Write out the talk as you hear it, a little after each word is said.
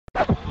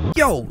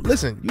Yo,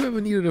 listen, you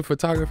ever needed a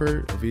photographer,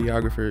 a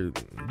videographer?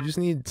 You just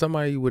need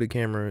somebody with a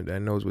camera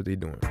that knows what they're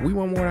doing.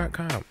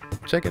 WeWantMoore.com.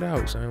 Check it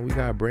out, son. We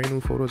got brand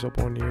new photos up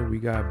on there. We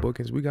got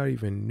bookings. We got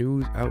even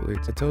news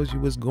outlets that tells you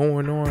what's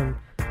going on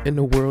in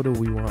the world of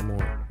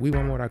WeWantMoore.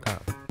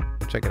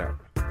 WeWantMoore.com. Check it out.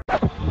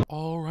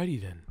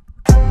 Alrighty then.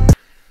 I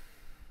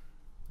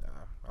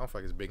don't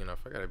feel like it's big enough.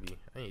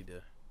 I need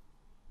to.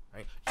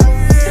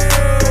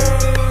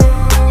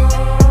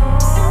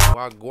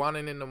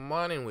 Wagwanin in the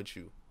morning with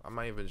you. I'm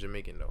not even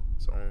Jamaican though,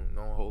 so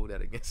don't hold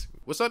that against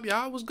me. What's up,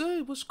 y'all? What's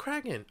good? What's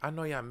cracking? I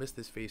know y'all missed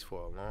this face for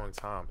a long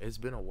time. It's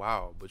been a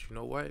while, but you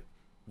know what?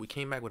 We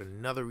came back with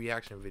another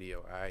reaction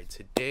video. All right,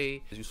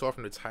 today, as you saw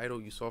from the title,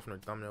 you saw from the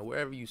thumbnail,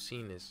 wherever you've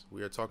seen this,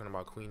 we are talking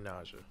about Queen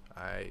Naija.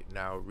 All right,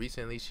 now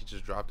recently she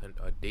just dropped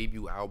a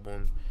debut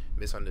album,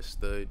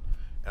 Misunderstood,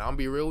 and I'll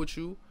be real with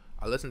you.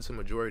 I listened to the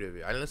majority of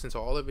it. I didn't listen to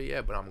all of it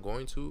yet, but I'm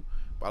going to.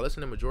 But I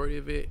listened to the majority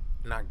of it,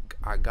 and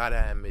I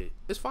gotta admit,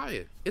 it's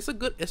fire. It's a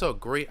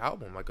great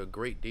album, like a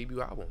great debut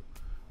album.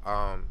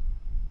 Now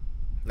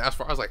as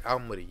far as like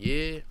album of the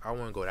year, I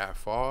wouldn't go that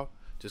far,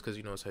 just because,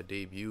 you know, it's her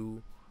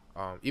debut.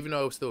 Even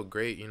though it was still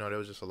great, you know, there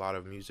was just a lot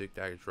of music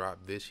that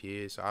dropped this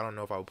year, so I don't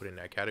know if I would put it in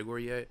that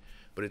category yet.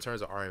 But in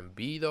terms of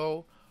R&B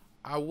though,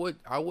 I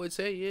would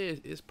say, yeah,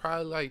 it's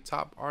probably like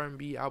top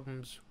R&B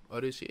albums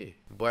of this year.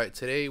 But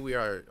today we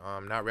are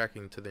not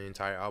reacting to the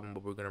entire album,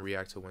 but we're gonna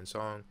react to one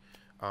song.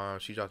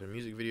 She dropped a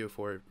music video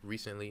for it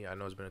recently. I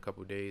know it's been a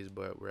couple days,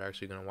 but we're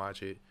actually gonna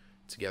watch it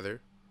together,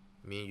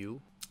 me and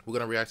you. We're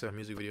gonna react to a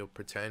music video,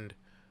 Pretend.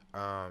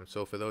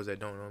 So for those that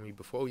don't know me,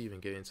 before we even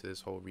get into this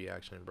whole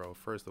reaction, bro,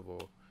 first of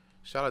all,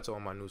 shout out to all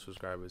my new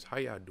subscribers. How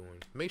y'all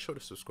doing? Make sure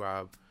to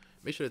subscribe.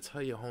 Make sure to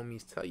tell your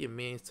homies, tell your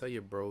mans, tell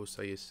your bros,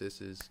 tell your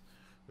sisters.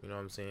 You know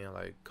what I'm saying?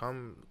 Like,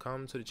 come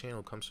to the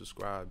channel, come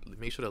subscribe.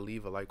 Make sure to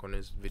leave a like on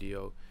this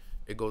video.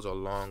 It goes a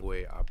long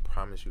way. I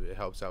promise you, it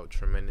helps out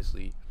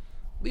tremendously.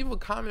 Leave a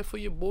comment for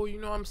your boy. You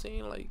know what I'm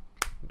saying? Like,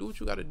 do what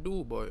you gotta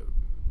do, but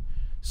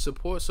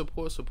support.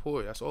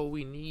 That's all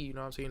we need. You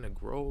know what I'm saying? To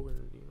grow,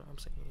 and you know what I'm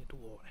saying? Do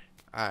all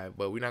that. All right,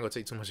 but we're not gonna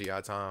take too much of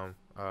y'all time.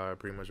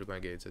 Pretty much we're gonna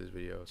get into this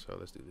video. So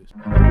let's do this.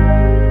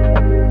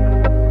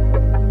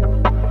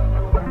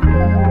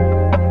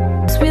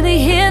 Who's really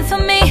here for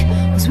me?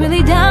 Who's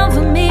really down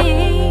for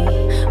me?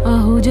 Or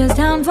who just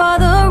down for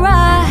the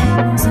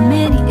ride? So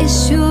many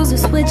issues of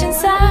switching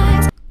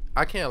sides.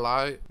 I can't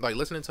lie, like,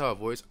 listening to her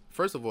voice,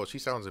 first of all, she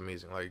sounds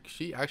amazing. Like,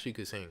 she actually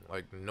could sing,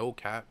 like, no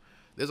cap.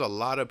 There's a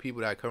lot of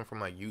people that come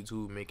from like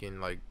YouTube making,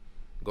 like,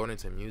 going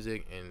into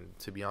music, and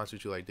to be honest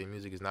with you, like, their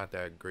music is not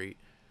that great.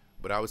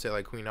 But I would say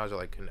like Queen Naija,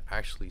 like, can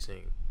actually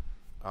sing.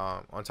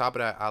 On top of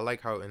that, I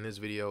like how in this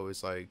video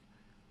it's like,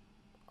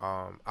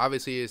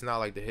 obviously it's not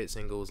like the hit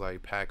singles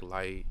like Pack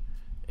Light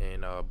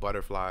and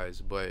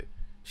Butterflies, but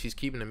she's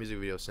keeping the music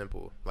video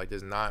simple. Like,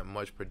 there's not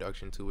much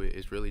production to it.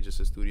 It's really just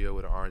a studio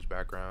with an orange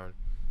background.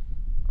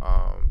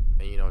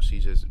 And you know,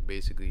 she's just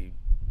basically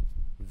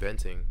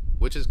venting,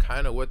 which is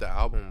kind of what the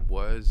album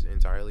was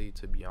entirely,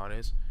 to be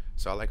honest.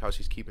 So I like how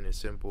she's keeping it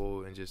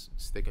simple and just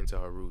sticking to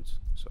her roots.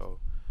 So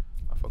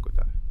I fuck with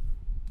that.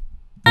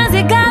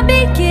 It got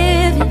me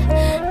giving,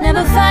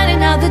 never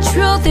finding out the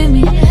truth in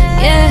me.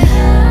 Yeah,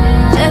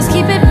 just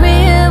keep it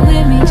real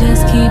with me.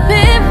 Just keep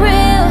it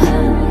real.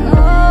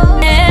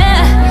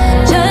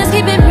 Yeah, just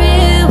keep it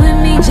real with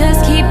me.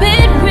 Just keep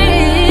it real.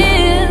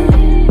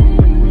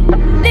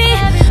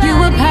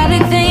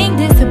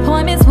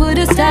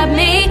 Stop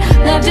me,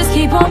 love just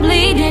keep on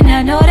bleeding.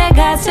 I know that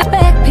God's to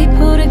back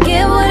people to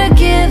give what I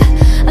give.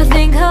 I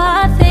think how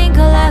I think,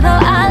 although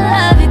I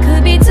love it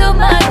could be too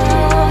much.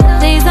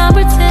 Please don't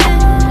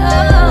pretend,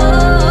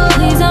 oh,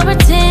 please don't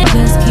pretend.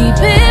 Just keep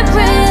it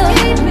real,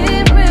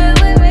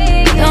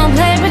 don't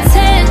play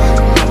pretend.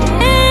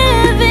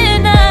 Live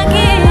and I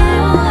give,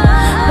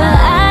 but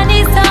I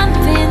need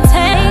something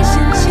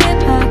relationship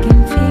I can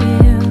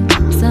feel.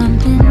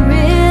 Something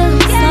real,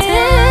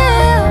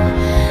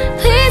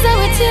 please don't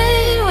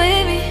pretend.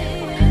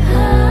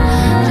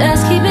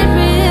 Just keep it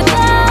real.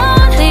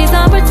 Please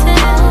don't pretend.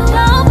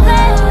 Don't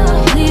play.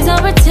 Please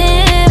don't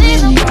pretend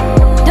with me.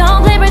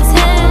 Don't play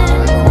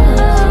pretend.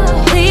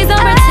 Please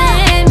don't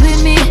pretend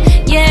with me.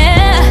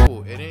 Yeah.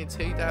 It didn't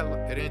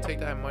take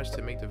that much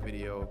to make the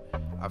video.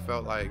 I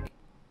felt like,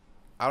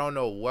 I don't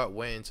know what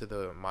went into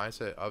the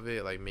mindset of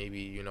it. Like, maybe,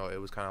 you know, it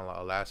was kind of like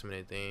a last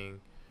minute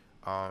thing.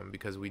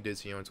 Because we did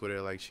see on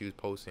Twitter, like, she was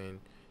posting,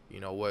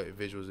 you know, what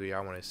visuals do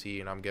y'all want to see,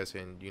 and I'm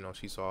guessing, you know,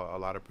 she saw a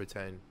lot of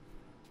Pretend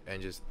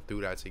and just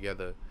threw that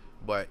together.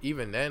 But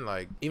even then,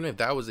 like, even if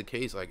that was the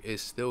case, like, it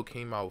still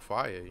came out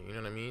fire. You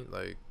know what I mean?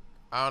 Like,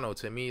 I don't know,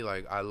 to me,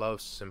 like, I love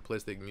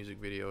simplistic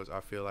music videos. I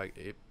feel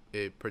like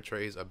it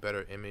portrays a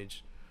better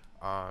image.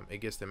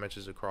 It gets the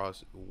message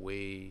across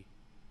way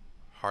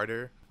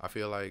harder. I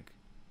feel like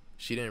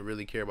she didn't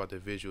really care about the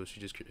visuals,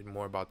 she just cared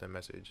more about the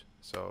message.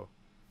 So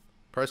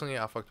personally,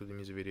 I fucked with the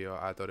music video.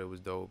 I thought it was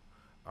dope.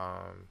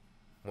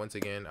 Once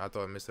again, I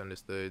thought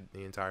Misunderstood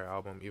the entire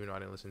album, even though I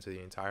didn't listen to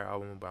the entire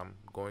album, but I'm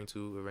going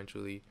to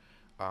eventually.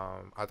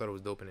 I thought it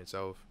was dope in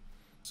itself.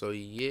 So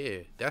yeah,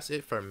 that's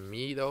it for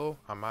me though.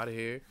 I'm out of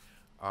here.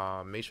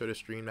 Make sure to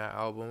stream that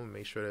album.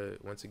 Make sure to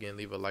once again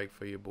leave a like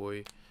for your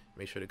boy.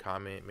 Make sure to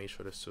comment. Make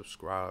sure to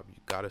subscribe. You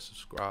gotta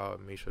subscribe.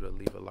 Make sure to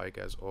leave a like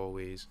as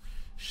always.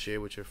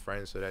 Share with your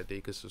friends so that they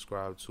could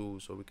subscribe too,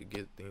 so we could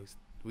get things.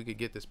 We could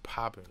get this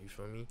popping. You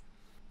feel me?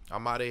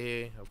 I'm out of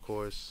here. Of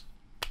course.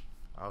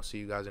 I'll see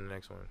you guys in the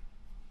next one.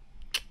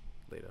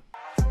 Later.